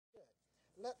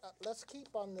let's keep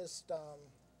on this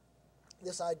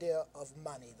this idea of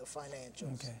money, the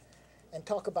financials, Okay. and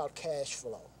talk about cash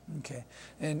flow. Okay,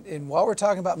 and while we're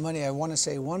talking about money, I want to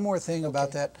say one more thing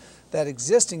about that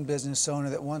existing business owner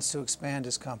that wants to expand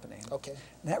his company. Okay.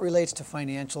 And that relates to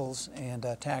financials and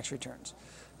tax returns.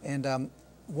 And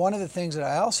one of the things that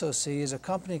I also see is a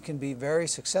company can be very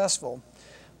successful,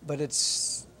 but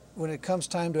it's when it comes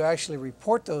time to actually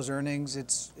report those earnings,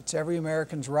 it's every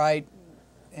American's right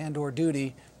and or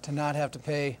duty to not have to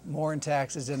pay more in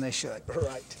taxes than they should.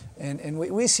 Right. And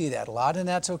we see that a lot, and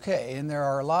that's okay. And there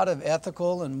are a lot of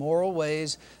ethical and moral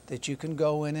ways that you can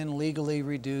go in and legally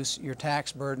reduce your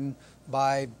tax burden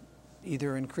by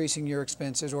either increasing your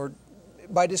expenses or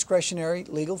by discretionary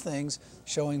legal things,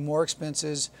 showing more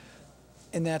expenses,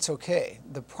 and that's okay.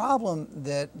 The problem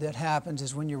that happens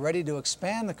is when you're ready to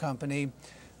expand the company,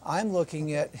 I'm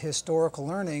looking at historical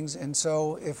earnings, and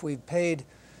so if we've paid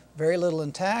very little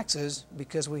in taxes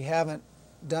because we haven't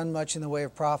done much in the way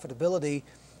of profitability,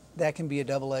 that can be a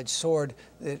double-edged sword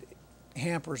that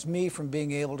hampers me from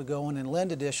being able to go in and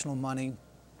lend additional money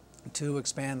to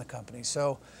expand the company.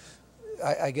 So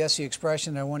I guess the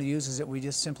expression I want to use is that we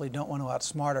just simply don't want to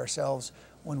outsmart ourselves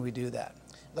when we do that.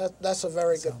 That's a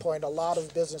very good point. A lot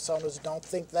of business owners don't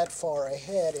think that far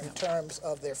ahead in terms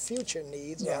of their future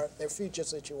needs or their future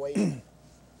situation.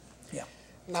 Yeah.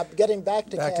 Now, getting back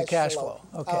to cash flow.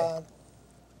 Okay.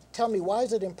 Tell me, why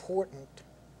is it important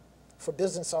for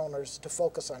business owners to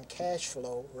focus on cash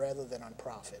flow rather than on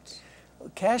profits?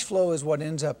 Cash flow is what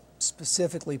ends up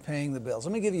specifically paying the bills.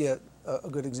 Let me give you a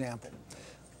good example.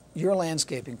 You're a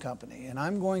landscaping company, and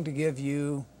I'm going to give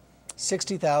you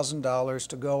 $60,000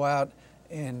 to go out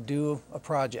and do a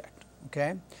project,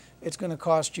 okay? It's going to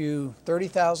cost you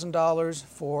 $30,000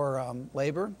 for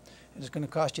labor, and it's going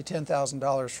to cost you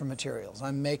 $10,000 for materials.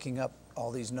 I'm making up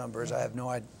all these numbers. I have no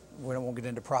idea. We won't get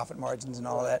into profit margins and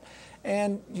all of that.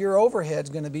 And your overhead's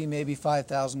going to be maybe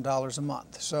 $5,000 a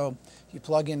month. So you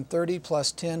plug in 30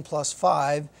 plus 10 plus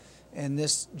 5, and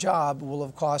this job will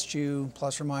have cost you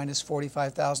plus or minus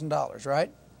 $45,000,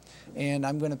 right? And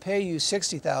I'm going to pay you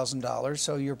 $60,000,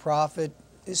 so your profit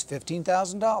is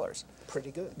 $15,000.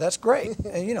 Pretty good. That's great.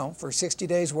 And you know, for 60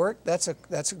 days work, that's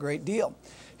a great deal.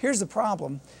 Here's the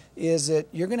problem, is that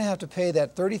you're going to have to pay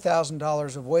that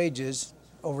 $30,000 of wages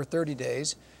over 30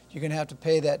 days. You're going to have to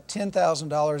pay that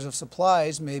 $10,000 of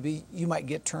supplies. Maybe you might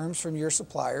get terms from your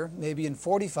supplier, maybe in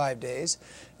 45 days,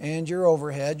 and your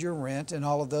overhead, your rent, and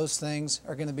all of those things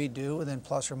are going to be due within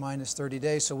plus or minus 30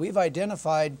 days. So we've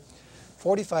identified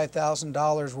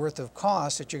 $45,000 worth of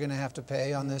costs that you're going to have to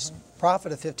pay on this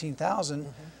profit of $15,000.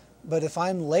 But if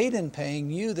I'm late in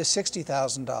paying you the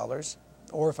 $60,000,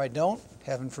 or if I don't,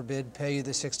 heaven forbid, pay you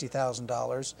the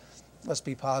 $60,000, let's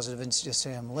be positive and just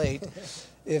say I'm late.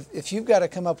 If you've got to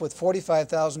come up with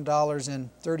 $45,000 in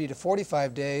 30 to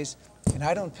 45 days, and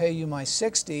I don't pay you my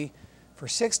 60 for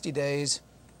 60 days,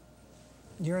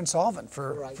 you're insolvent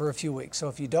for a few weeks. So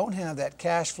if you don't have that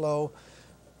cash flow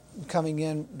coming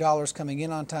in, dollars coming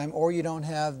in on time, or you don't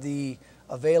have the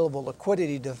available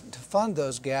liquidity to fund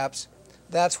those gaps,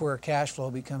 that's where cash flow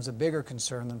becomes a bigger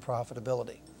concern than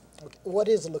profitability. Okay. What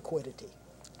is liquidity?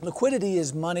 Liquidity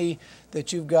is money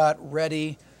that you've got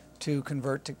ready to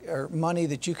convert to, or money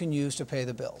that you can use to pay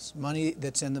the bills, money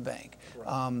that's in the bank.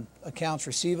 Right. Accounts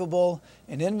receivable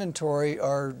and inventory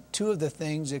are two of the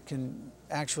things that can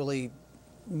actually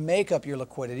make up your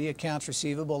liquidity. Accounts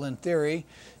receivable, in theory,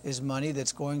 is money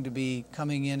that's going to be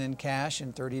coming in cash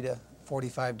in 30 to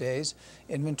 45 days.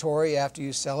 Inventory, after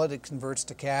you sell it, it converts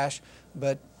to cash,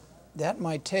 but that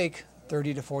might take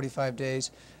 30 to 45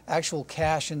 days. Actual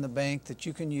cash in the bank that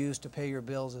you can use to pay your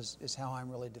bills is how I'm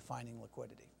really defining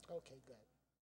liquidity. Okay, good.